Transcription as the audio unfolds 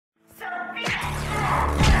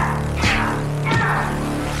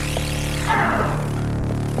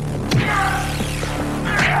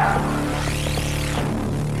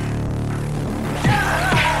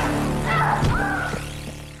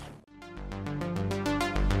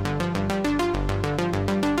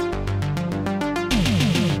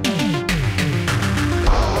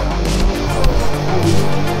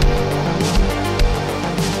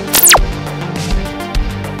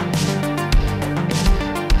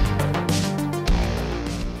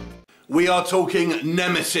We are talking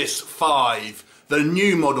Nemesis 5, the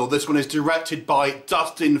new model. This one is directed by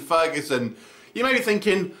Dustin Ferguson. You may be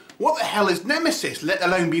thinking, what the hell is Nemesis, let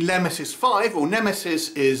alone be Nemesis 5? Well, Nemesis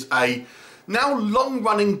is a now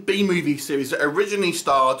long-running B-movie series that originally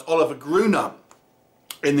starred Oliver Gruner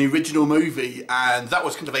in the original movie, and that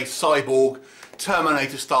was kind of a cyborg,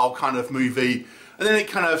 Terminator-style kind of movie. And then it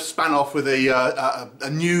kind of span off with a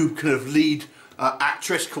new kind of lead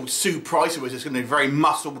actress called Sue Price, who was this kind of very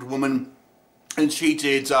muscled woman, and she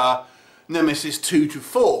did Nemesis 2 to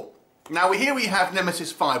 4. Now here we have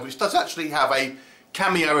Nemesis 5, which does actually have a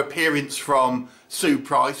cameo appearance from Sue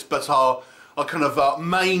Price, but our kind of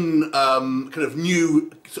main kind of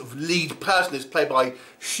new sort of lead person is played by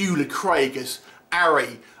Schuylar Craig as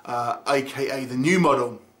Ari, aka the new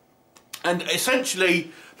model. And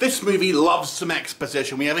essentially, this movie loves some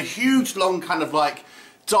exposition. We have a huge, long kind of like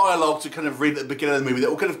dialogue to kind of read at the beginning of the movie that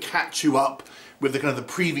will kind of catch you up with the kind of the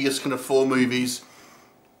previous kind of 4 movies.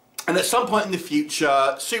 And at some point in the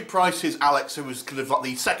future, Sue Price's Alex, who was kind of like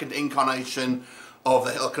the second incarnation of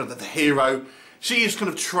the kind of the hero, she is kind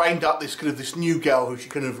of trained up this new girl who she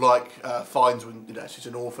kind of like finds when she's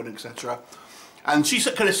an orphan, etc. And she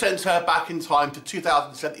kind of sends her back in time to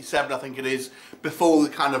 2077, I think it is, before the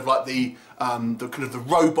kind of like the kind of the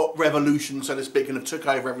robot revolution, so to speak, kind of took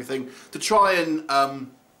over everything, to try and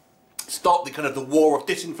stop the kind of the war of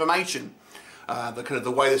disinformation. The kind of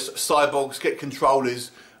the way the cyborgs get control is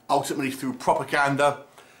ultimately through propaganda,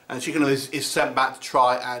 and she kind of is sent back to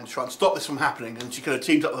try and stop this from happening. And she kind of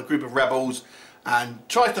teams up with a group of rebels and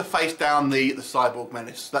tries to face down the cyborg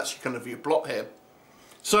menace. That's kind of your plot here.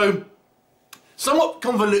 So, somewhat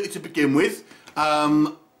convoluted to begin with.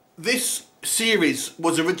 This series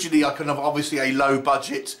was originally a kind of obviously a low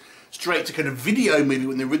budget, straight to kind of video movie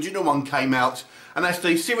when the original one came out. And as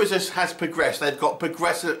the series has progressed, they've got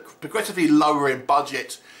progressively lower in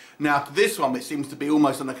budget. Now to this one, it seems to be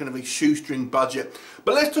almost on a kind of a shoestring budget.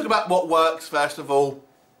 But let's talk about what works first of all.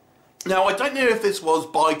 Now, I don't know if this was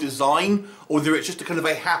by design or whether it's just a kind of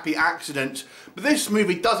a happy accident, but this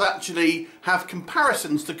movie does actually have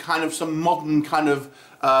comparisons to kind of some modern kind of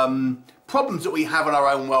problems that we have in our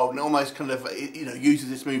own world, and almost kind of uses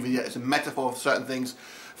this movie as a metaphor for certain things.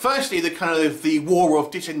 Firstly, the kind of the war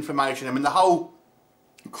of disinformation. I mean, the whole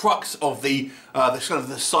crux of the kind of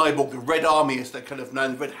the cyborg, the Red Army, as they're kind of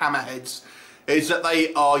known, the Red Hammerheads, is that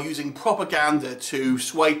they are using propaganda to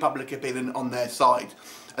sway public opinion on their side.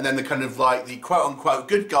 And then the kind of like the quote-unquote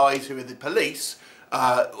good guys, who are the police,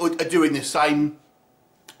 are doing the same.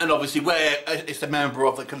 And obviously, where it's a member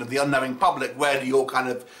of the kind of the unknowing public, where do your kind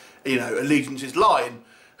of allegiances lie? And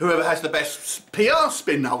whoever has the best PR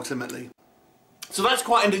spin ultimately. So that's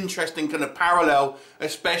quite an interesting kind of parallel,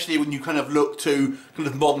 especially when you kind of look to kind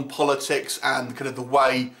of modern politics and kind of the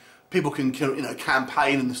way people can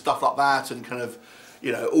campaign and stuff like that, and kind of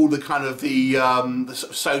all the kind of the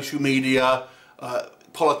sort of social media.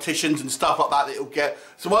 Politicians and stuff like that it'll get.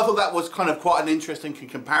 So I thought that was kind of quite an interesting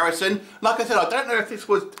comparison. Like I said, I don't know if this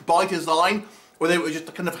was by design or whether it was just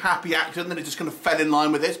a kind of happy accident and it just kind of fell in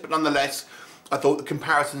line with this, but nonetheless I thought the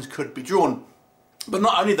comparisons could be drawn. But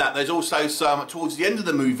not only that, there's also some, towards the end of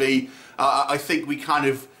the movie, I think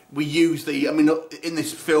we use the, I mean, in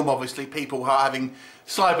this film obviously people are having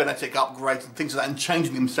cybernetic upgrades and things like that and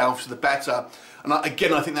changing themselves for the better. And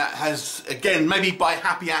again, I think that has, again, maybe by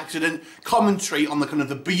happy accident, commentary on the kind of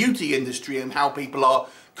the beauty industry and how people are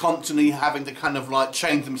constantly having to kind of like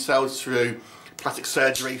change themselves through plastic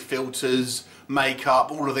surgery, filters, makeup,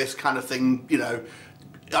 all of this kind of thing,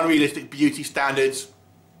 unrealistic beauty standards,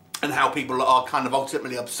 and how people are kind of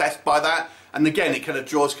ultimately obsessed by that. And again, it kind of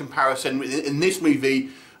draws comparison. In this movie,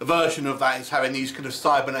 a version of that is having these kind of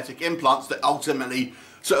cybernetic implants that ultimately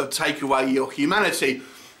sort of take away your humanity.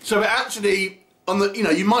 So it actually, on the,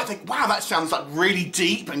 you might think, wow, that sounds like really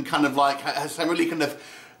deep and kind of like has some really kind of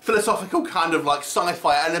philosophical kind of like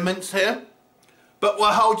sci-fi elements here. But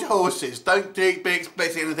well, hold your horses. Don't be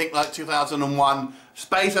expecting anything like 2001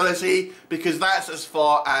 Space Odyssey, because that's as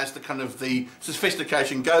far as the kind of the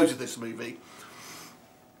sophistication goes of this movie.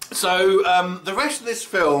 So the rest of this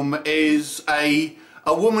film is a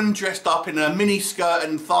woman dressed up in a mini skirt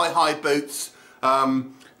and thigh-high boots,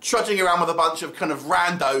 trudging around with a bunch of kind of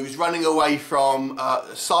randos running away from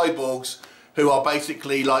cyborgs who are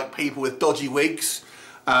basically like people with dodgy wigs,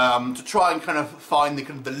 to try and kind of find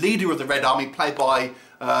the leader of the Red Army, played by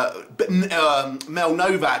Mel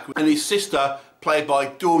Novak, and his sister, played by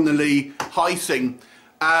Dornalee Heising,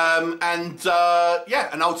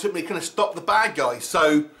 and ultimately kind of stop the bad guys.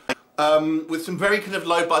 So with some very kind of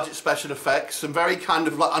low budget special effects, some very kind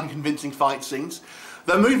of like unconvincing fight scenes,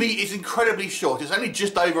 The movie is incredibly short. It's only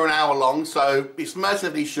just over an hour long, so it's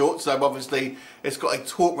massively short, so obviously it's got a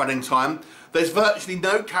taut running time. There's virtually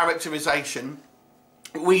no characterization.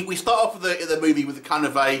 We start off with the movie with kind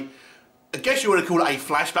of I guess you want to call it a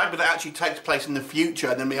flashback, but it actually takes place in the future,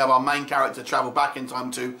 and then we have our main character travel back in time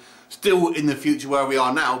to still in the future where we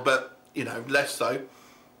are now, but, you know, less so.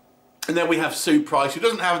 And then we have Sue Price, who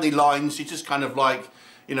doesn't have any lines. She's just kind of like,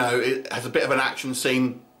 you know, it has a bit of an action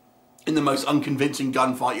scene in the most unconvincing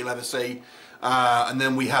gunfight you'll ever see. And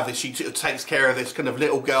then we have this, she takes care of this kind of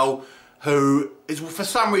little girl who is, for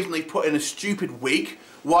some reason, they put in a stupid wig.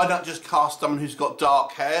 Why not just cast someone who's got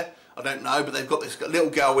dark hair? I don't know, but they've got this little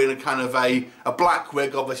girl in a kind of a black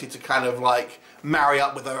wig, obviously, to kind of like marry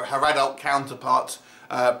up with her adult counterpart,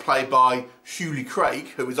 played by Schuylar Craig,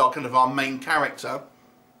 who is our kind of our main character.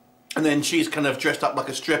 And then she's kind of dressed up like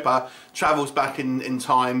a stripper, travels back in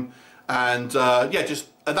time, and yeah, just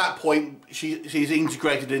at that point she's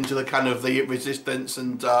integrated into the kind of the resistance,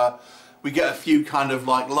 and we get a few kind of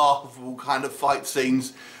like laughable kind of fight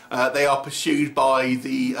scenes. They are pursued by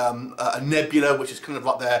the a Nebula, which is kind of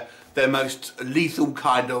like their most lethal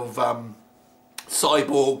kind of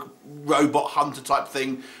cyborg robot hunter type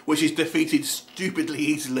thing, which is defeated stupidly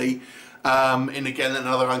easily in again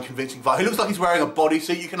another unconvincing fight. He looks like he's wearing a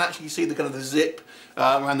bodysuit. You can actually see the kind of the zip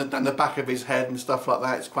around the back of his head and stuff like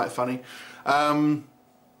that. It's quite funny. And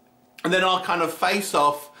then our kind of face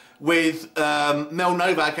off with Mel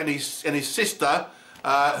Novak and his sister,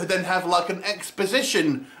 who then have like an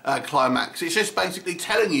exposition climax. It's just basically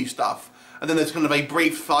telling you stuff, and then there's kind of a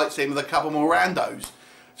brief fight scene with a couple more randos.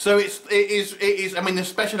 So it is. I mean, the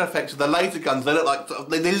special effects of the laser guns, they look like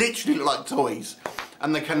they literally look like toys,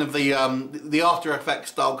 and the kind of the After Effects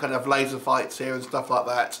style kind of laser fights here and stuff like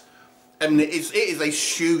that. I mean, it is a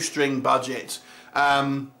shoestring budget.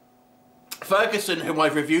 Ferguson, who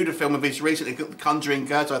I've reviewed a film of his recently, The Conjuring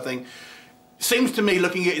Curse, I think, seems to me,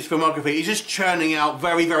 looking at his filmography, he's just churning out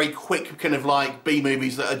very, very quick kind of like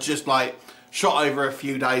B-movies that are just like shot over a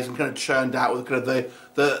few days and kind of churned out with kind of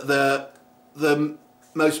the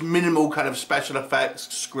most minimal kind of special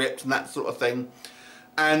effects, script and that sort of thing.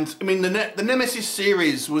 And I mean, the NEMESIS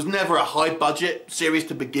series was never a high-budget series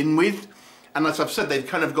to begin with, and as I've said, they've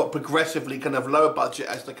kind of got progressively kind of lower budget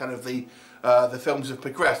as the kind of the films have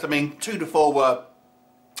progressed. I mean, 2 to 4 were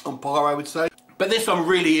on par, I would say. But this one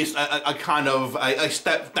really is a kind of a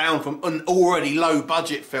step down from an already low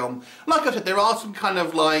budget film. Like I said, there are some kind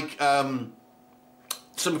of like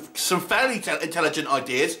some fairly intelligent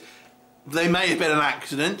ideas. They may have been an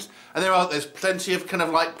accident, and there's plenty of kind of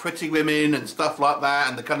like pretty women and stuff like that,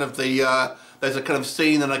 and the kind of there's a kind of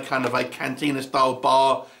scene in a kind of a cantina style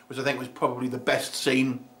bar, which I think was probably the best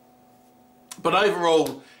scene. But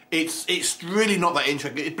overall, it's really not that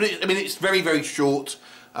interesting. I mean, it's very, very short.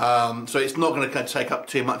 So it's not going to kind of take up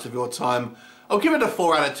too much of your time. I'll give it a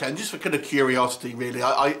 4 out of 10, just for kind of curiosity, really.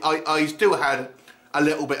 I still had a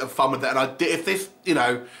little bit of fun with it, and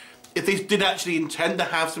if this did actually intend to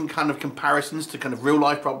have some kind of comparisons to kind of real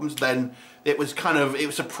life problems, then it was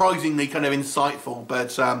surprisingly kind of insightful.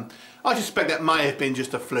 But I suspect that may have been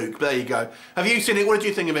just a fluke. But there you go. Have you seen it? What did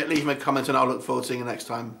you think of it? Leave me a comment, and I'll look forward to seeing you next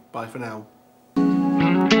time. Bye for now.